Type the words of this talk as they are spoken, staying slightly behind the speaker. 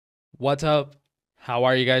What's up? How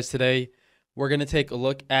are you guys today? We're going to take a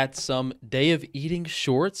look at some day of eating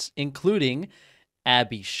shorts, including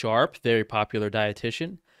Abby Sharp, very popular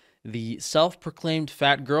dietitian, the self-proclaimed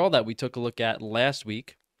fat girl that we took a look at last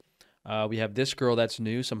week. We have this girl that's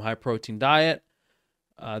new, some high-protein diet.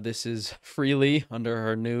 This is FreeLee under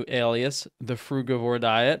her new alias, the Frugivore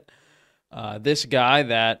diet. This guy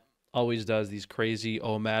that always does these crazy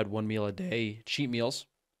OMAD 1 meal a day cheat meals,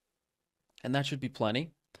 and that should be plenty.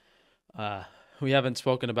 We haven't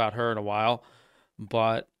spoken about her in a while,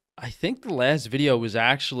 but I think the last video was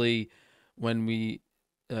actually when we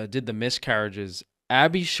did the miscarriages.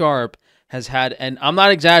 Abby Sharp has had, and I'm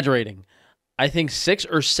not exaggerating, I think 6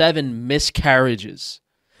 or 7 miscarriages.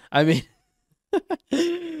 I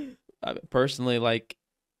mean, personally, like,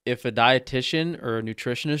 if a dietitian or a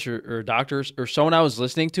nutritionist or doctors or someone I was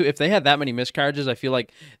listening to, if they had that many miscarriages, I feel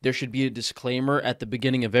like there should be a disclaimer at the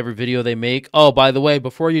beginning of every video they make. Oh, by the way,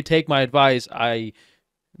 before you take my advice, I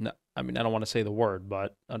mean, I don't want to say the word,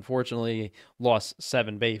 but unfortunately lost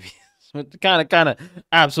 7 babies. kind of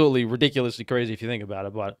absolutely ridiculously crazy if you think about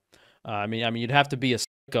it. But I mean, you'd have to be a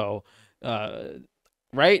psycho,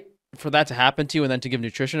 right, for that to happen to you, and then to give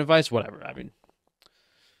nutrition advice. Whatever. I mean,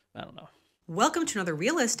 I don't know. Welcome to another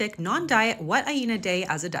realistic, non-diet what I eat in a day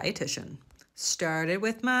as a dietitian. Started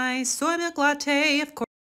with my soy milk latte, of course.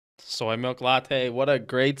 Soy milk latte, what a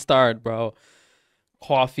great start, bro.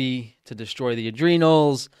 Coffee to destroy the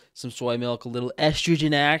adrenals, some soy milk, a little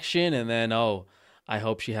estrogen action, and then, oh, I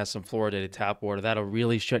hope she has some fluoridated tap water. That'll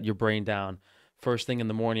really shut your brain down first thing in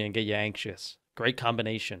the morning and get you anxious. Great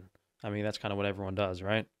combination. I mean, that's kind of what everyone does,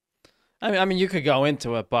 right? I mean, you could go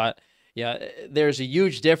into it, but yeah, there's a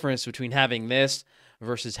huge difference between having this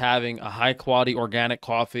versus having a high-quality organic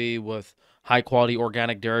coffee with high-quality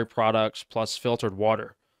organic dairy products plus filtered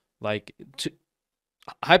water. Like,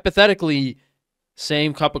 hypothetically,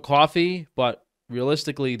 same cup of coffee, but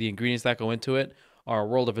realistically, the ingredients that go into it are a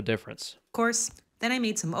world of a difference. Of course. Then I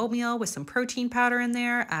made some oatmeal with some protein powder in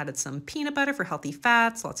there, added some peanut butter for healthy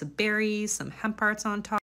fats, lots of berries, some hemp hearts on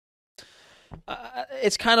top.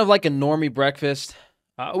 It's kind of like a normie breakfast.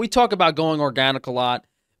 We talk about going organic a lot.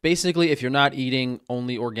 Basically, if you're not eating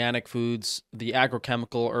only organic foods, the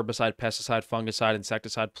agrochemical, herbicide, pesticide, fungicide,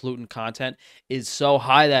 insecticide, pollutant content is so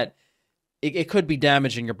high that it could be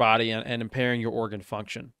damaging your body and impairing your organ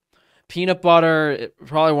function. Peanut butter,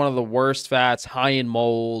 probably one of the worst fats, high in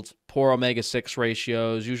mold, poor omega-6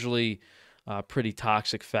 ratios, usually pretty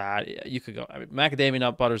toxic fat. You could go, I mean, macadamia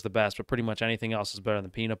nut butter is the best, but pretty much anything else is better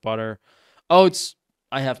than peanut butter. Oats,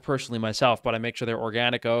 I have personally myself, but I make sure they're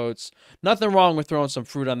organic oats. Nothing wrong with throwing some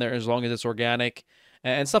fruit on there as long as it's organic.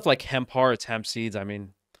 And stuff like hemp hearts, hemp seeds, I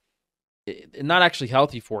mean, not actually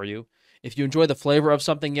healthy for you. If you enjoy the flavor of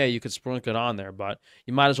something, yeah, you could sprinkle it on there, but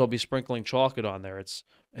you might as well be sprinkling chocolate on there. It's,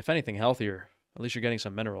 if anything, healthier. At least you're getting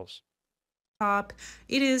some minerals.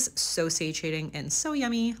 It is so satiating and so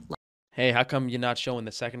yummy. Hey, how come you're not showing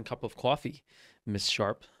the second cup of coffee, Miss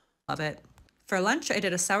Sharp? Love it. For lunch, I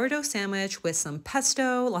did a sourdough sandwich with some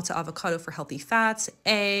pesto, lots of avocado for healthy fats,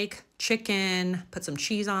 egg, chicken, put some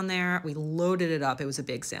cheese on there. We loaded it up. It was a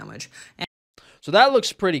big sandwich. So that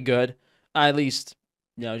looks pretty good. At least,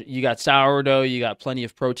 you know, you got sourdough, you got plenty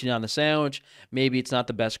of protein on the sandwich. Maybe it's not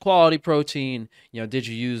the best quality protein. You know, did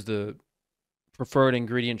you use the preferred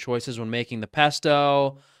ingredient choices when making the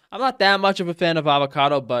pesto? I'm not that much of a fan of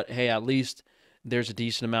avocado, but hey, at least there's a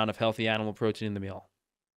decent amount of healthy animal protein in the meal.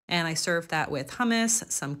 And I served that with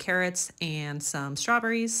hummus, some carrots, and some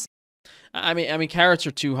strawberries. I mean, carrots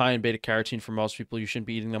are too high in beta carotene for most people. You shouldn't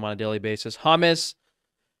be eating them on a daily basis. Hummus,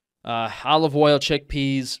 olive oil,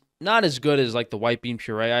 chickpeas, not as good as like the white bean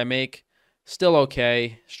puree I make. Still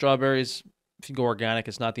okay. Strawberries, if you go organic,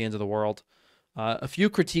 it's not the end of the world. A few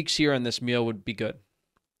critiques here on this meal would be good.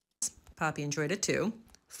 Poppy enjoyed it too.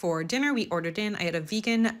 For dinner, we ordered in, I had a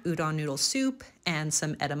vegan udon noodle soup and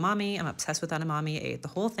some edamame. I'm obsessed with edamame. I ate the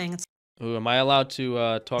whole thing. Ooh, am I allowed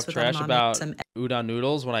to talk trash about udon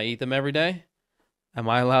noodles when I eat them every day? Am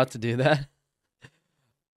I allowed to do that?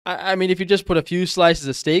 I mean, if you just put a few slices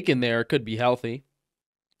of steak in there, it could be healthy.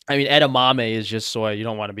 I mean, edamame is just soy. You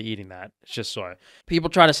don't want to be eating that. It's just soy. People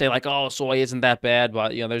try to say, like, oh, soy isn't that bad,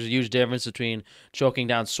 but, you know, there's a huge difference between choking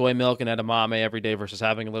down soy milk and edamame every day versus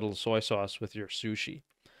having a little soy sauce with your sushi.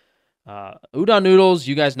 Udon noodles,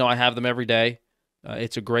 you guys know I have them every day.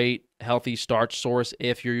 It's a great, healthy starch source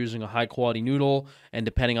if you're using a high-quality noodle and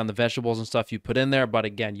depending on the vegetables and stuff you put in there. But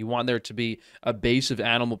again, you want there to be a base of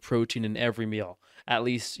animal protein in every meal. At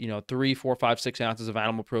least, you know, 3, 4, 5, 6 ounces of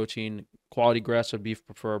animal protein, quality grass-fed beef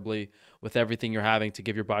preferably, with everything you're having to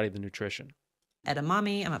give your body the nutrition.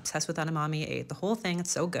 edamame. I'm obsessed with edamame. I ate the whole thing.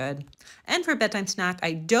 It's so good. And for a bedtime snack,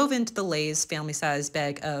 I dove into the Lay's family-sized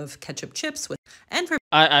bag of ketchup chips with. And for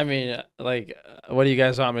I mean, like, what do you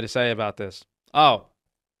guys want me to say about this? Oh,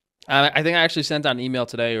 I think I actually sent out an email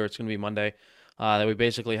today, or it's going to be Monday, that we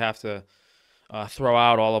basically have to throw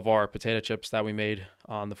out all of our potato chips that we made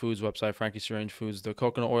on the foods website, Frankie's Range Foods, the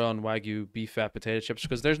coconut oil and Wagyu beef fat potato chips,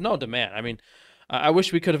 because there's no demand. I mean, I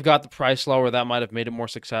wish we could have got the price lower. That might have made it more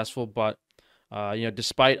successful, but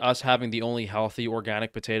despite us having the only healthy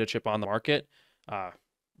organic potato chip on the market, I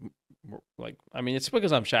mean, it's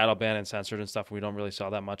because I'm shadow banned and censored and stuff. We don't really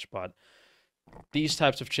sell that much, but these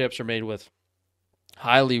types of chips are made with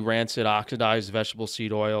highly rancid, oxidized vegetable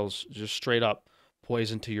seed oils, just straight up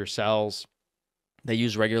poison to your cells. They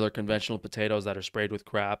use regular conventional potatoes that are sprayed with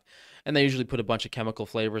crap, and they usually put a bunch of chemical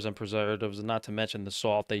flavors and preservatives, and not to mention the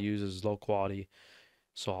salt they use is low quality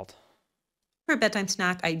salt. For a bedtime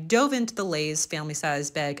snack, I dove into the Lay's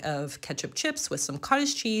family-sized bag of ketchup chips with some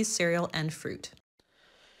cottage cheese, cereal, and fruit.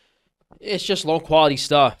 It's just low quality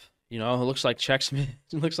stuff, you know. It looks like Chex Mix.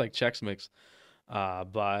 It looks like Chex Mix,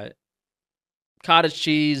 but cottage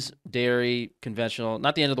cheese, dairy, conventional,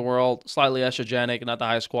 not the end of the world. Slightly estrogenic, not the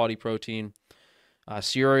highest quality protein.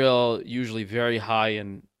 Cereal usually very high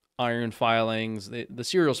in iron filings. The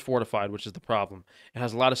cereal's fortified, which is the problem. It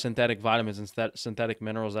has a lot of synthetic vitamins and synthetic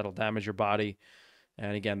minerals that'll damage your body.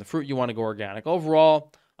 And again, the fruit, you want to go organic.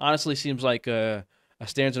 Overall, honestly, seems like a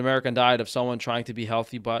standard American diet of someone trying to be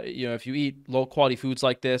healthy. But if you eat low quality foods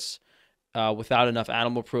like this without enough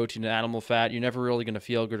animal protein and animal fat, you're never really going to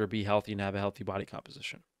feel good or be healthy and have a healthy body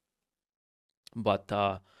composition. But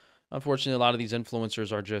unfortunately, a lot of these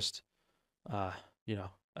influencers are just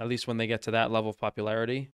at least when they get to that level of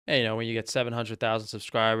popularity. Hey, when you get 700,000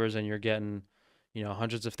 subscribers and you're getting,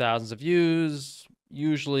 hundreds of thousands of views,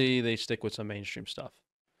 usually they stick with some mainstream stuff.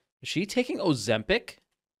 Is she taking Ozempic?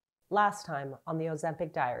 Last time on the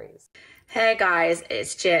Ozempic Diaries. Hey guys,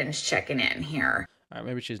 it's Jen's checking in here. All right,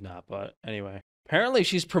 maybe she's not, but anyway. Apparently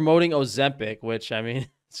she's promoting Ozempic, which, I mean,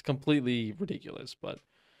 it's completely ridiculous, but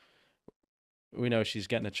we know she's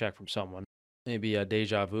getting a check from someone. Maybe a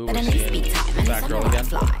deja vu. We're seeing Fat Girl again.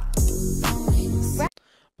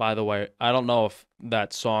 By the way, I don't know if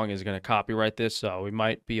that song is going to copyright this, so we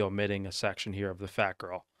might be omitting a section here of the Fat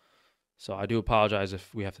Girl. So I do apologize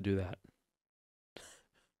if we have to do that.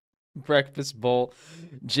 Breakfast bowl,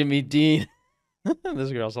 Jimmy Dean.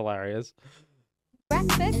 This girl's hilarious.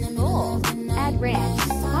 Breakfast bowl, add ranch,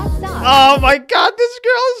 hot sauce. Oh my God, this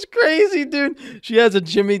girl is crazy, dude. She has a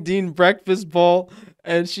Jimmy Dean breakfast bowl.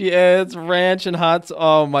 And she adds ranch and hot sauce.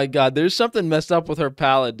 Oh my God, there's something messed up with her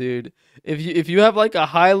palate, dude. If you have like a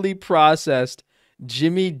highly processed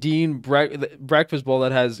Jimmy Dean breakfast bowl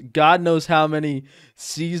that has God knows how many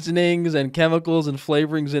seasonings and chemicals and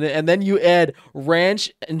flavorings in it, and then you add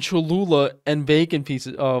ranch and Cholula and bacon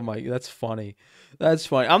pieces. Oh my, that's funny. That's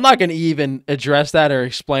funny. I'm not gonna even address that or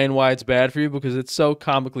explain why it's bad for you because it's so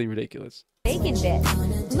comically ridiculous. Bacon bit.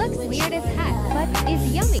 Looks weird as heck, but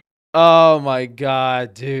is yummy. Oh my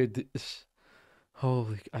God, dude.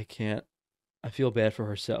 Holy, I can't. I feel bad for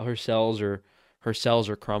her. Her cells are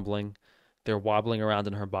crumbling. They're wobbling around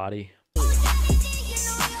in her body.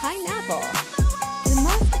 Pineapple. The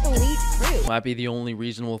most elite fruit. Might be the only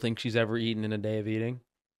reasonable thing she's ever eaten in a day of eating.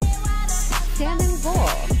 Salmon bowl.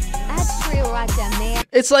 Add sriracha mayo.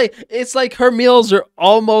 It's like her meals are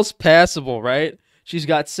almost passable, right? She's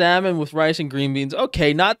got salmon with rice and green beans.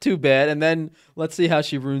 Okay, not too bad. And then let's see how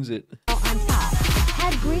she ruins it. On top,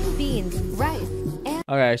 add green beans, rice, and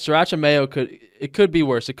Okay, sriracha mayo could be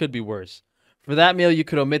worse. It could be worse. For that meal, you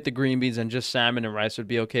could omit the green beans and just salmon and rice would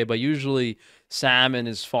be okay. But usually, salmon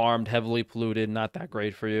is farmed, heavily polluted, not that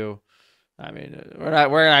great for you. I mean, we're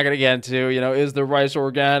not gonna get into is the rice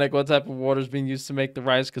organic? What type of water is being used to make the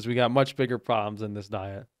rice? Because we got much bigger problems in this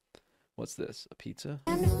diet. What's this? A pizza?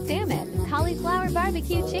 salmon. Cauliflower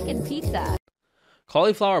barbecue chicken pizza.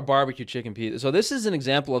 Cauliflower barbecue chicken pizza. So this is an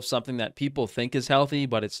example of something that people think is healthy,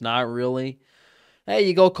 but it's not really. Hey,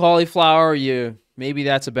 you go cauliflower, maybe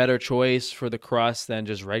that's a better choice for the crust than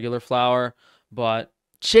just regular flour. But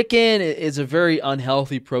chicken is a very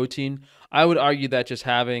unhealthy protein. I would argue that just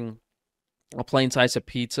having a plain slice of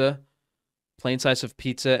pizza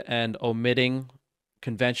and omitting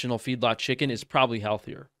conventional feedlot chicken is probably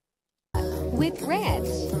healthier. With ranch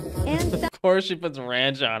and some Of course she puts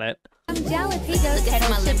ranch on it. jalapenos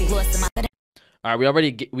kettle chips. All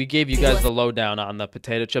right, we gave you guys the lowdown on the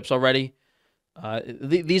potato chips already.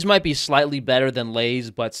 These might be slightly better than Lay's,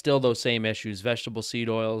 but still those same issues: vegetable seed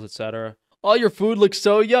oils, etc. All your food looks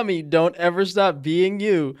so yummy. Don't ever stop being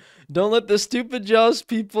you. Don't let the stupid jealous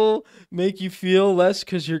people make you feel less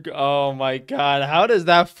because you're. Oh my God. How does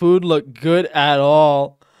that food look good at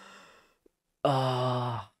all?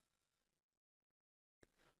 Ah.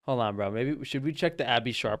 Hold on, bro. Maybe should we check the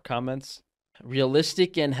Abby Sharp comments?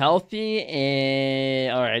 Realistic and healthy,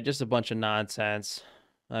 and all right, just a bunch of nonsense.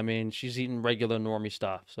 I mean, she's eating regular normie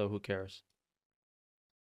stuff, so who cares?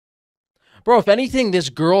 Bro, if anything, this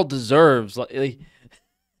girl deserves like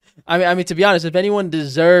I mean, to be honest, if anyone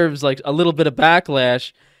deserves like a little bit of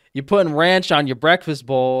backlash, you're putting ranch on your breakfast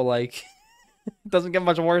bowl, like it doesn't get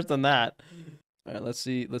much worse than that. All right, let's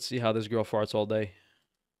see how this girl farts all day.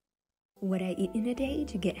 What I eat in a day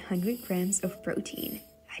to get 100 grams of protein.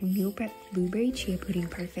 I meal prepped blueberry chia pudding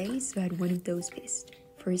parfait, so I had one of those mixed.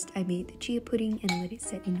 First, I made the chia pudding and let it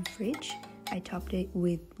set in the fridge. I topped it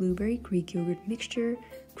with blueberry Greek yogurt mixture,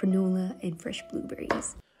 granola, and fresh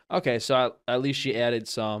blueberries. Okay, so at least she added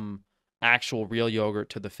some actual real yogurt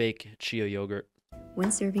to the fake chia yogurt.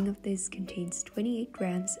 One serving of this contains 28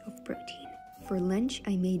 grams of protein. For lunch,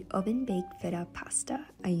 I made oven-baked feta pasta.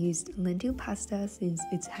 I used lentil pasta since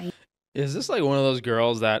it's high. Is this like one of those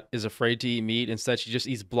girls that is afraid to eat meat? Instead, she just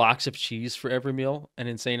eats blocks of cheese for every meal and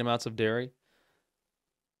insane amounts of dairy?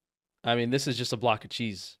 I mean, this is just a block of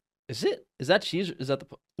cheese. Is it? Is that cheese? Is that the...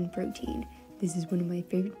 in protein. This is one of my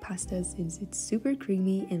favorite pastas since it's super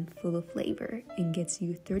creamy and full of flavor and gets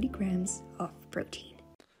you 30 grams of protein.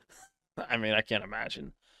 I mean, I can't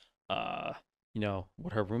imagine, you know,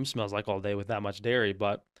 what her room smells like all day with that much dairy,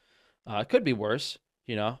 but it could be worse,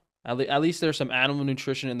 you know. At least there's some animal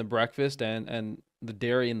nutrition in the breakfast and the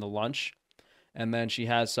dairy in the lunch. And then she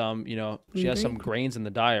has some, you know, she has some grains in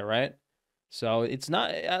the diet, right? So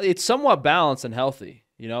it's somewhat balanced and healthy.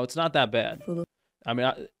 You know, it's not that bad. I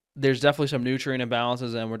mean, there's definitely some nutrient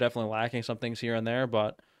imbalances and we're definitely lacking some things here and there.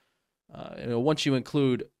 But, you know, once you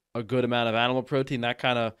include a good amount of animal protein, that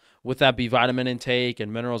kind of, with that B vitamin intake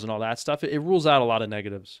and minerals and all that stuff, it rules out a lot of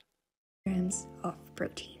negatives. Grams of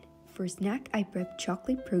protein. For snack, I prepped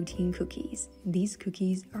chocolate protein cookies. These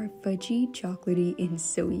cookies are fudgy, chocolatey, and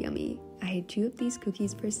so yummy. I had 2 of these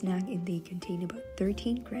cookies per snack and they contain about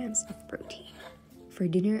 13 grams of protein. For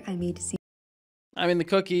dinner, I made I mean, the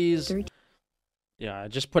cookies, yeah,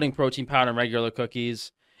 just putting protein powder in regular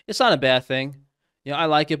cookies, it's not a bad thing. You know, I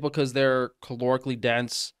like it because they're calorically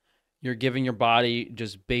dense. You're giving your body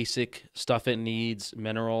just basic stuff it needs,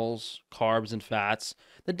 minerals, carbs, and fats.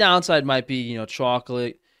 The downside might be, you know,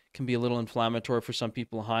 chocolate can be a little inflammatory for some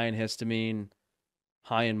people, high in histamine,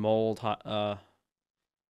 high in mold. Depends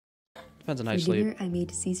on how you sleep. For dinner, I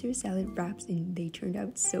made Caesar salad wraps and they turned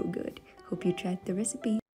out so good. Hope you tried the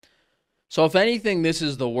recipe. So if anything, this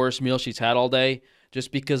is the worst meal she's had all day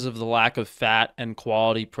just because of the lack of fat and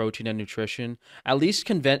quality protein and nutrition. At least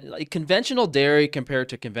conventional dairy compared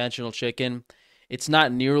to conventional chicken, it's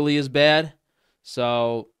not nearly as bad.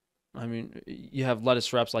 So, I mean, you have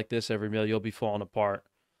lettuce wraps like this every meal, you'll be falling apart.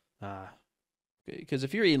 Because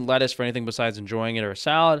if you're eating lettuce for anything besides enjoying it or a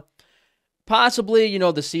salad, possibly, you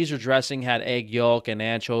know, the Caesar dressing had egg yolk and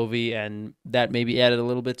anchovy, and that maybe added a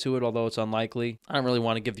little bit to it, although it's unlikely. I don't really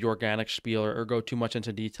want to give the organic spiel or go too much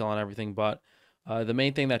into detail on everything, but the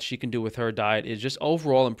main thing that she can do with her diet is just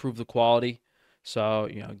overall improve the quality. So,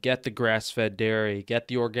 you know, get the grass-fed dairy, get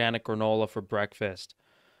the organic granola for breakfast.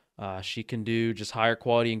 She can do just higher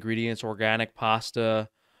quality ingredients, organic pasta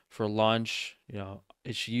for lunch. You know,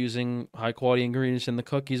 is she using high quality ingredients in the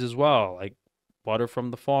cookies as well, like butter from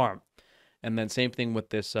the farm? And then same thing with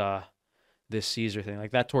this this Caesar thing.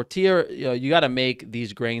 Like that tortilla, you know, you got to make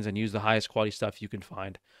these grains and use the highest quality stuff you can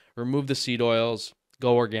find. Remove the seed oils,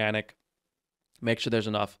 go organic. Make sure there's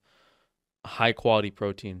enough high quality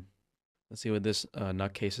protein. Let's see what this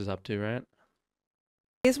nutcase is up to, right?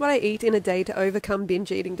 Here's what I eat in a day to overcome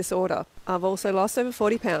binge eating disorder. I've also lost over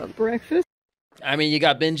 40 pounds. Breakfast. I mean, you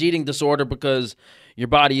got binge eating disorder because your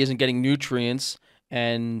body isn't getting nutrients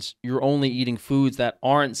and you're only eating foods that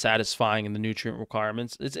aren't satisfying in the nutrient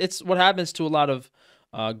requirements. It's what happens to a lot of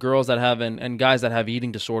girls that have and guys that have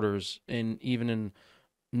eating disorders, even in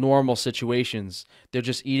normal situations. They're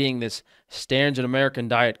just eating this standard American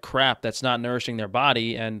diet crap that's not nourishing their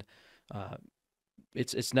body, and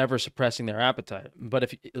it's never suppressing their appetite. But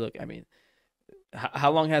if look, I mean,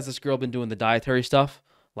 how long has this girl been doing the dietary stuff?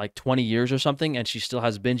 Like 20 years or something, and she still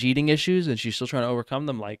has binge eating issues, and she's still trying to overcome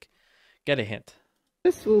them. Like, get a hint.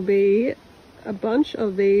 This will be a bunch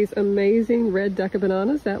of these amazing red Deca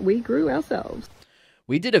bananas that we grew ourselves.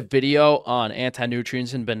 We did a video on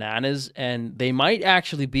anti-nutrients in bananas, and they might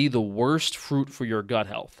actually be the worst fruit for your gut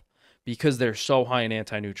health because they're so high in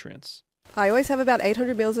anti-nutrients. I always have about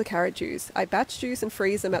 800 mils of carrot juice. I batch juice and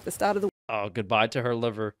freeze them at the start of the Oh, goodbye to her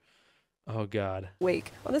liver. Oh, God.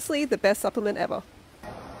 week. Honestly, the best supplement ever.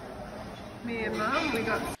 Me and Mum, we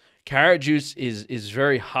got Carrot juice is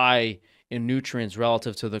very high in nutrients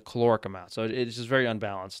relative to the caloric amount, so it's just very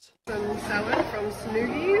unbalanced. some salad from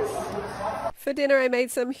Snoogies. For dinner, I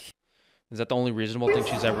made some. Is that the only reasonable thing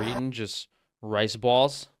she's ever eaten? Just rice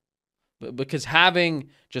balls? Because having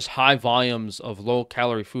just high volumes of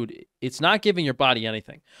low-calorie food, it's not giving your body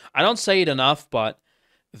anything. I don't say it enough, but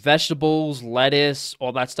vegetables, lettuce,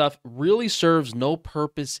 all that stuff really serves no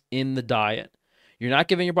purpose in the diet. You're not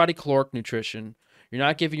giving your body caloric nutrition. You're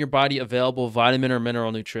not giving your body available vitamin or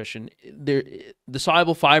mineral nutrition. The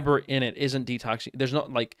soluble fiber in it isn't detoxing. There's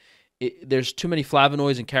not there's too many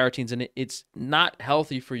flavonoids and carotenes in it. It's not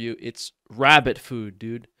healthy for you. It's rabbit food,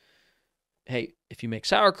 dude. Hey, if you make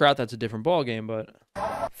sauerkraut, that's a different ballgame, but...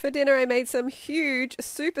 For dinner, I made some huge,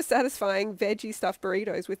 super satisfying veggie stuffed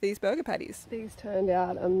burritos with these burger patties. These turned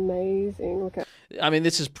out amazing. Look at. I mean,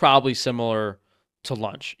 this is probably similar to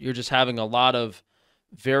lunch. You're just having a lot of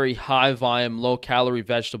very high volume, low calorie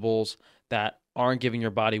vegetables that aren't giving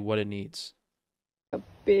your body what it needs. How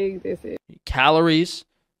big this is. Calories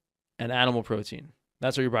and animal protein.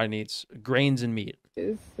 That's what your body needs. Grains and meat.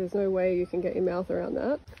 There's no way you can get your mouth around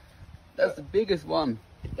that. That's the biggest one.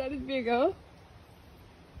 That is bigger.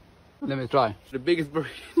 Let me try. The biggest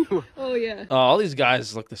burrito. Oh, yeah. All these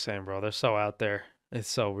guys look the same, bro. They're so out there. It's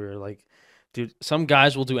so weird. Like, dude, some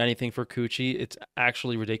guys will do anything for coochie. It's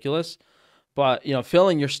actually ridiculous. But, you know,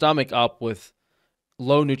 filling your stomach up with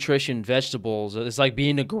low nutrition vegetables is like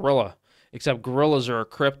being a gorilla, except gorillas are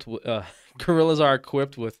equipped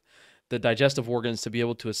with the digestive organs to be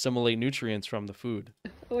able to assimilate nutrients from the food.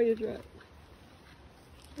 Oh, you're right.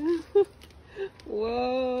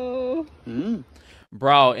 Whoa.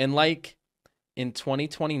 Bro, in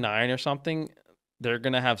 2029 or something, they're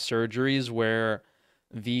going to have surgeries where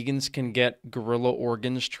vegans can get gorilla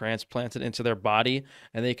organs transplanted into their body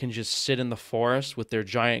and they can just sit in the forest with their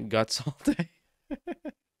giant guts all day.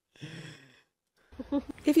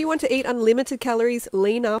 If you want to eat unlimited calories,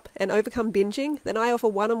 lean up, and overcome binging, then I offer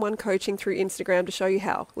one-on-one coaching through Instagram to show you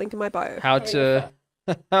how. Link in my bio. How to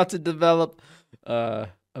develop a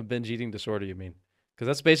binge eating disorder, you mean? Because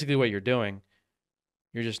that's basically what you're doing.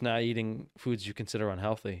 You're just not eating foods you consider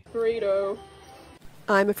unhealthy. Burrito.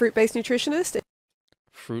 I'm a fruit-based nutritionist.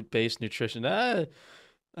 Fruit-based nutrition. I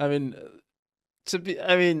mean, I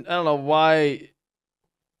don't know why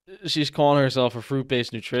she's calling herself a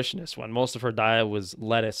fruit-based nutritionist when most of her diet was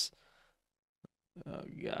lettuce. Oh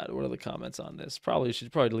God, what are the comments on this? She probably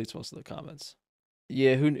deletes most of the comments.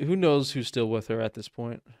 Yeah, who knows who's still with her at this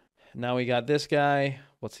point? Now we got this guy.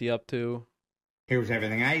 What's he up to? Here's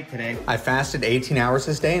everything I ate today. I fasted 18 hours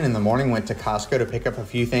this day and in the morning went to Costco to pick up a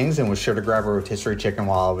few things and was sure to grab a rotisserie chicken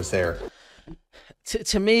while I was there.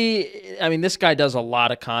 To me, I mean, this guy does a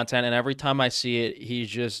lot of content, and every time I see it, he's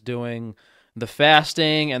just doing the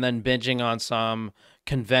fasting and then binging on some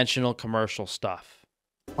conventional commercial stuff.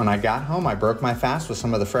 When I got home, I broke my fast with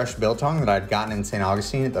some of the fresh biltong that I'd gotten in St.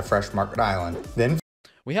 Augustine at the Fresh Market Island. Then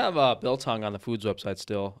we have biltong on the foods website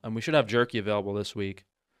still, and we should have jerky available this week.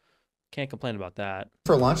 Can't complain about that.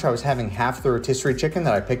 For lunch, I was having half the rotisserie chicken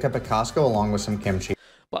that I picked up at Costco along with some kimchi.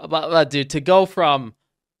 But dude, to go from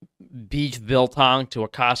beef biltong to a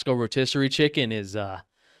Costco rotisserie chicken is a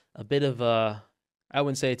bit of a, I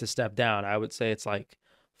wouldn't say it's a step down. I would say it's like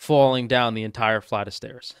falling down the entire flight of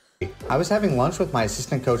stairs. I was having lunch with my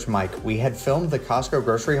assistant coach, Mike. We had filmed the Costco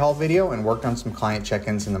grocery haul video and worked on some client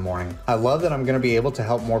check-ins in the morning. I love that I'm going to be able to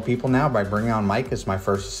help more people now by bringing on Mike as my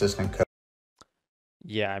first assistant coach.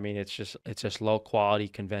 Yeah, I mean, it's just low quality,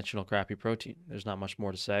 conventional, crappy protein. There's not much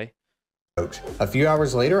more to say. A few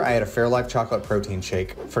hours later, I had a Fairlife chocolate protein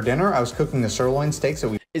shake. For dinner, I was cooking the sirloin steaks that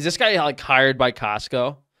we... Is this guy like hired by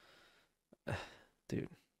Costco? Dude.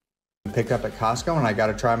 Picked up at Costco, and I got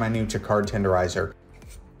to try my new Chicard tenderizer.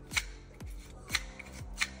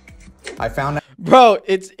 I found out... Bro,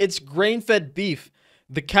 it's grain-fed beef.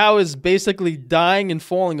 The cow is basically dying and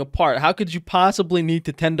falling apart. How could you possibly need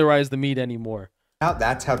to tenderize the meat anymore?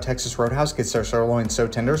 That's how Texas Roadhouse gets their sirloin so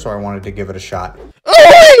tender, so I wanted to give it a shot.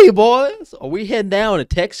 Oh, hey, boys! Are we heading down to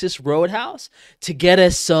Texas Roadhouse to get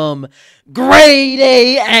us some grade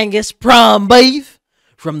A Angus prime beef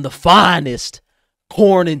from the finest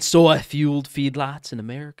corn and soy-fueled feedlots in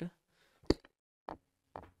America?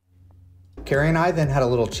 Carrie and I then had a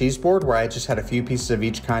little cheese board where I just had a few pieces of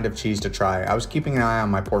each kind of cheese to try. I was keeping an eye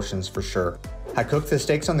on my portions for sure. I cooked the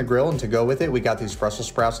steaks on the grill, and to go with it, we got these Brussels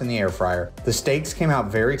sprouts in the air fryer. The steaks came out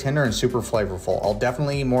very tender and super flavorful. I'll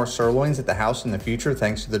definitely eat more sirloins at the house in the future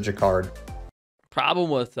thanks to the Jacquard. Problem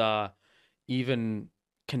with even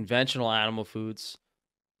conventional animal foods,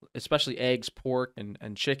 especially eggs, pork,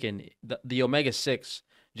 and chicken, the omega-6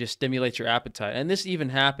 just stimulates your appetite. And this even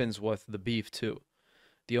happens with the beef too.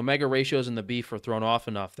 The omega ratios in the beef are thrown off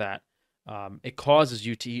enough that it causes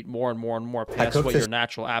you to eat more and more and more past what your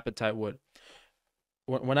natural appetite would.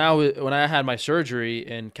 When I had my surgery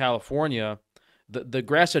in California, the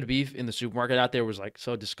grass-fed beef in the supermarket out there was like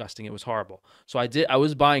so disgusting. It was horrible. So I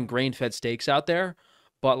was buying grain-fed steaks out there,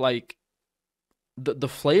 but like the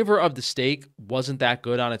flavor of the steak wasn't that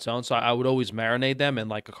good on its own. So I would always marinate them in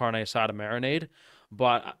like a carne asada marinade.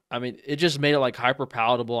 But I mean, it just made it like hyper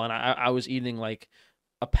palatable, and I was eating like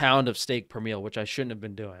a pound of steak per meal, which I shouldn't have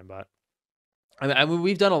been doing. But I mean,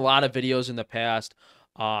 we've done a lot of videos in the past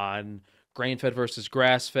on grain-fed versus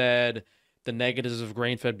grass-fed, the negatives of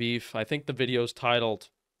grain-fed beef. I think the video's titled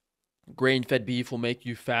 "Grain-Fed Beef Will Make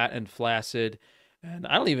You Fat and Flaccid," and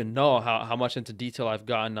I don't even know how much into detail I've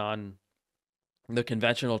gotten on the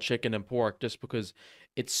conventional chicken and pork, just because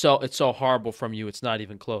it's so horrible from you. It's not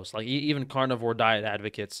even close. Like even carnivore diet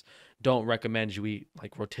advocates don't recommend you eat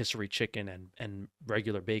like rotisserie chicken and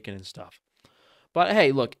regular bacon and stuff. But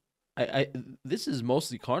hey, look, this is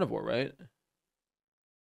mostly carnivore, right?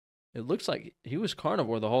 It looks like he was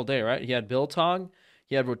carnivore the whole day, right? He had biltong,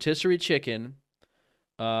 he had rotisserie chicken,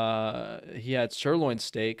 he had sirloin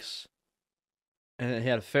steaks, and he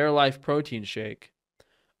had a Fairlife protein shake.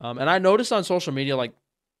 And I noticed on social media, like,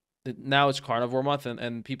 now it's carnivore month,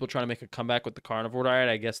 and people trying to make a comeback with the carnivore diet.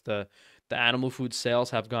 I guess the animal food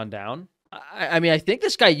sales have gone down. I mean, I think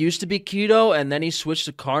this guy used to be keto, and then he switched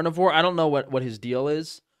to carnivore. I don't know what his deal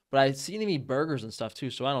is, but I've seen him eat burgers and stuff too,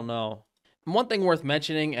 so I don't know. And one thing worth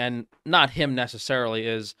mentioning, and not him necessarily,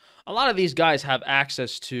 is a lot of these guys have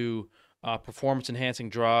access to performance-enhancing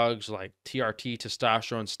drugs like TRT,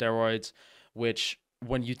 testosterone, steroids, which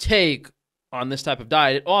when you take on this type of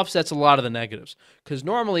diet, it offsets a lot of the negatives. Because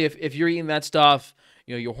normally, if you're eating that stuff,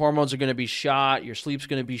 you know, your hormones are going to be shot, your sleep's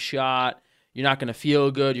going to be shot, you're not going to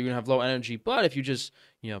feel good, you're going to have low energy. But if you just,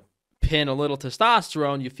 you know, pin a little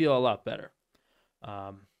testosterone, you feel a lot better.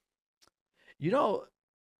 You know,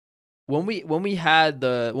 when we did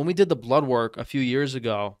the blood work a few years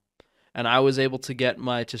ago, and I was able to get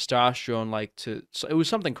my testosterone so it was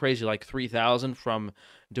something crazy like 3,000 from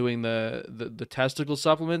doing the testicle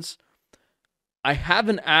supplements. I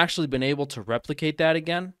haven't actually been able to replicate that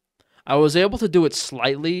again. I was able to do it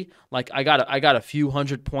slightly, like I got a few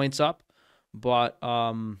hundred points up, but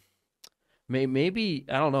maybe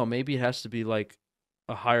I don't know, maybe it has to be like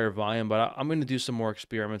a higher volume. But I'm going to do some more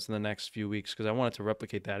experiments in the next few weeks because I wanted to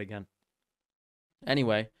replicate that again.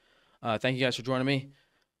 Anyway, thank you guys for joining me.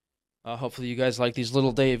 Hopefully you guys like these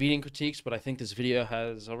little day of eating critiques, but I think this video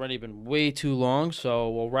has already been way too long, so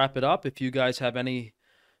we'll wrap it up. If you guys have any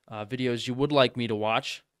videos you would like me to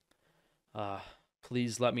watch,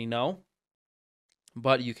 please let me know.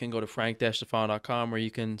 But you can go to frank-stefano.com where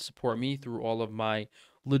you can support me through all of my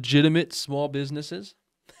legitimate small businesses.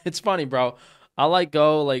 It's funny, bro.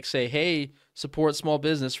 I say, hey, support small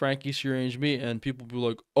business, Frank East Range Meat, and people be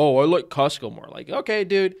like, oh, I like Costco more. Like, okay,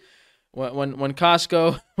 dude. When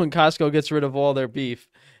Costco gets rid of all their beef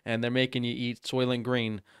and they're making you eat Soylent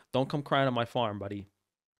Green, don't come crying on my farm, buddy.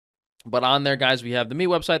 But on there, guys, we have the meat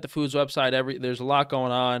website, the foods website. There's a lot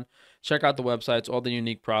going on. Check out the websites, all the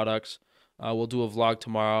unique products. We'll do a vlog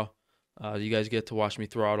tomorrow. You guys get to watch me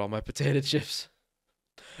throw out all my potato chips.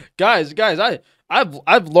 Guys,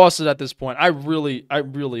 I've lost it at this point. I'm really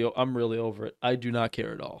over it. I do not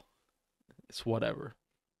care at all. It's whatever.